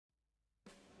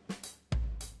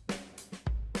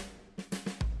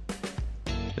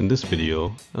In this video,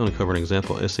 I'm going to cover an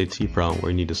example SAT problem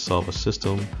where you need to solve a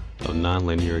system of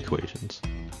nonlinear equations.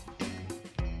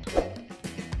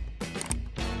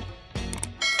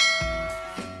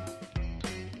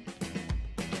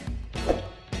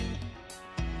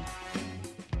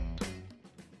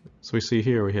 So we see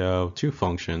here we have two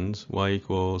functions, y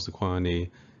equals the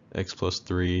quantity x plus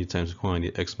 3 times the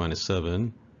quantity x minus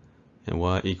 7, and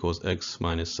y equals x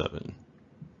minus 7.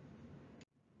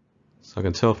 So I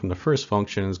can tell from the first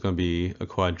function it's going to be a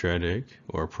quadratic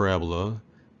or a parabola.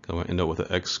 I'm going to end up with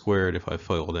an x squared if I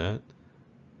FOIL that.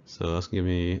 So that's going to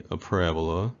give me a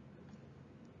parabola.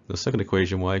 The second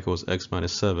equation, y equals x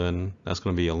minus 7, that's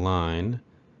going to be a line.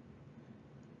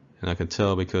 And I can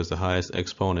tell because the highest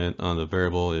exponent on the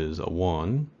variable is a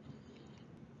 1.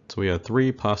 So we have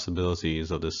three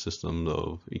possibilities of this system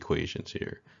of equations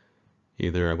here.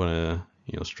 Either I'm going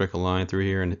to strike a line through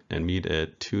here and meet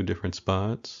at two different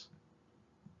spots.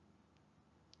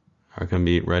 I can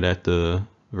meet right at the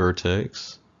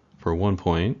vertex for one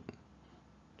point,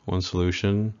 one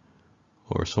solution,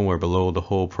 or somewhere below the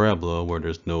whole parabola where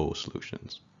there's no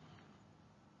solutions.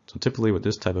 So typically with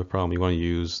this type of problem you want to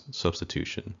use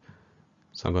substitution.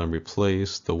 So I'm going to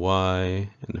replace the y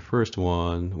in the first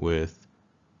one with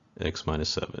x minus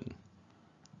 7.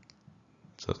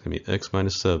 So it's going to be x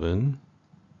minus 7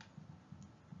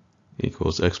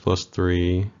 equals x plus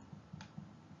 3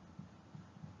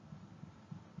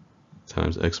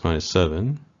 times x minus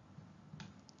 7.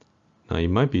 Now you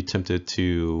might be tempted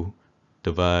to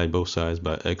divide both sides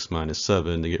by x minus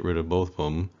 7 to get rid of both of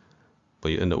them,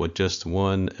 but you end up with just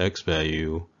one x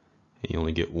value and you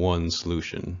only get one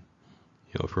solution.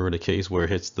 If it were the case where it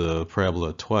hits the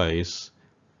parabola twice,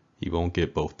 you won't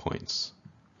get both points.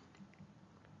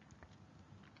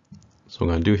 So what I'm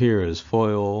going to do here is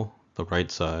FOIL the right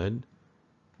side.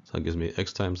 So that gives me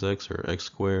x times x, or x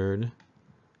squared.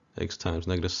 X times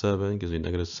negative 7 gives me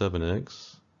negative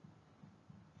 7x.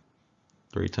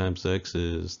 3 times x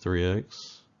is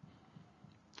 3x.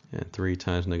 And 3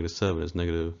 times negative 7 is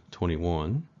negative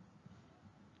 21.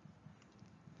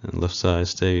 And left side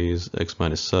stays x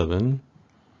minus 7.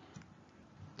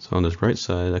 So on this right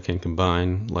side I can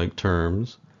combine like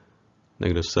terms.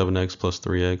 Negative 7x plus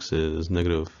 3x is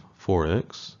negative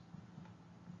 4x.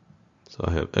 So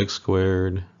I have x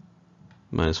squared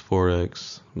minus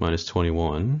 4x minus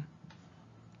 21,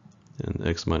 and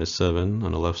x minus 7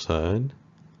 on the left side.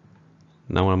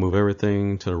 Now I want to move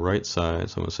everything to the right side,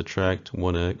 so I'm going to subtract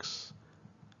 1x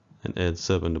and add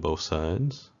 7 to both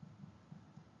sides.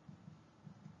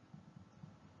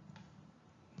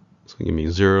 So give me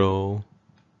 0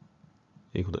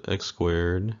 equal to x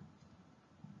squared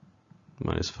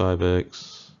minus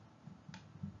 5x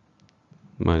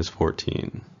minus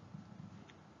 14.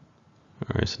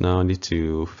 Alright, so now I need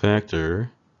to factor.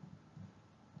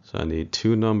 So I need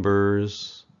two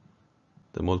numbers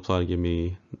that multiply to give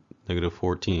me negative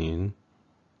 14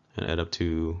 and add up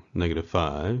to negative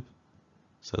 5.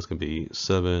 So that's going to be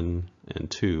 7 and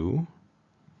 2.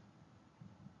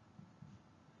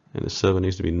 And the 7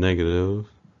 needs to be negative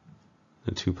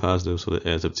and 2 positive, so that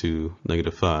adds up to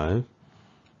negative 5.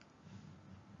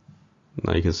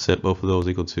 Now you can set both of those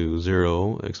equal to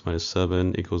 0. X minus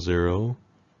 7 equals 0.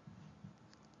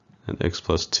 And x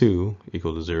plus 2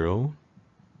 equal to 0.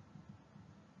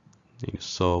 You can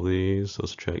solve these, so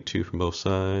subtract 2 from both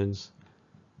sides.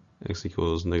 X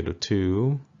equals negative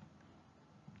 2.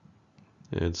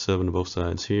 Add 7 to both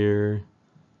sides here.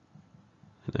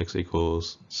 And x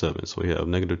equals 7. So we have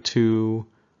negative 2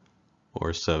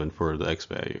 or 7 for the x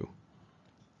value.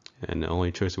 And the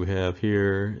only choice we have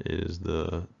here is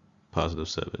the positive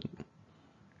 7.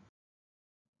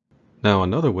 Now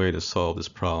another way to solve this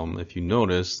problem, if you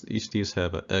notice, each of these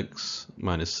have an x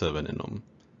minus 7 in them.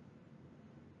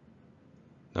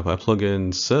 Now if I plug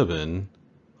in 7,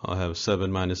 I'll have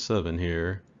 7 minus 7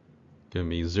 here, give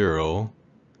me 0,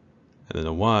 and then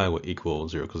a y will equal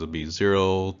 0, because it'll be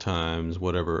 0 times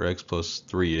whatever x plus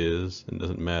 3 is. It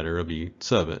doesn't matter, it'll be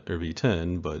 7, or it'll be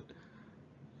 10, but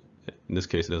in this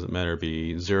case it doesn't matter, it'll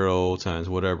be 0 times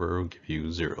whatever will give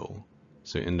you 0.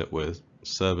 So you end up with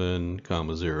 7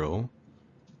 comma 0.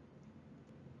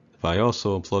 If I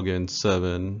also plug in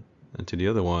 7 into the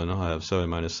other one, I'll have 7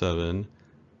 minus 7, and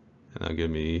that'll give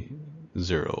me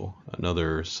 0.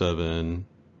 Another 7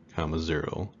 comma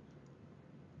 0.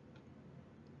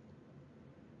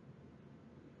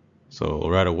 So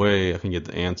right away I can get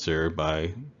the answer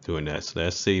by doing that. So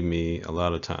that saved me a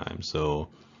lot of time. So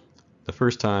the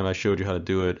first time I showed you how to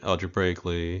do it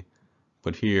algebraically,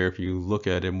 but here if you look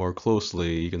at it more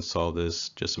closely you can solve this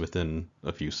just within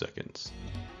a few seconds.